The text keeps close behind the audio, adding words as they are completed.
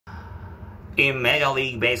In Major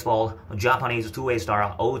League Baseball, Japanese two-way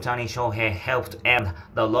star Otani Shohei helped end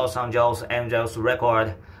the Los Angeles Angels'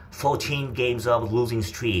 record 14 games of losing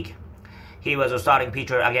streak. He was a starting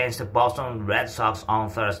pitcher against the Boston Red Sox on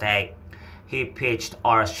Thursday. He pitched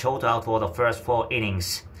a shutout for the first 4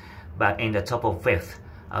 innings, but in the top of 5th,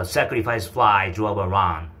 a sacrifice fly drove a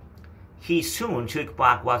run. He soon took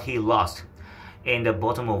back what he lost. In the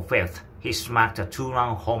bottom of 5th, he smacked a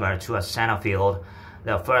 2-run homer to a center field,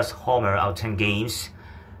 the first homer of 10 games,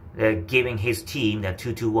 giving his team the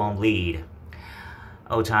 2-1 lead.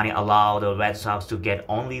 Otani allowed the Red Sox to get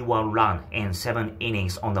only 1 run in 7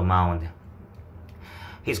 innings on the mound.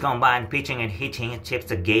 His combined pitching and hitting tipped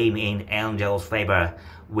the game in Angels' favor,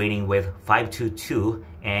 winning with 5-2,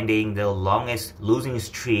 ending the longest losing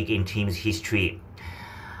streak in team's history.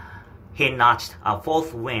 He notched a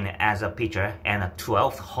 4th win as a pitcher and a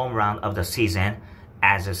 12th home run of the season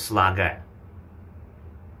as a slugger.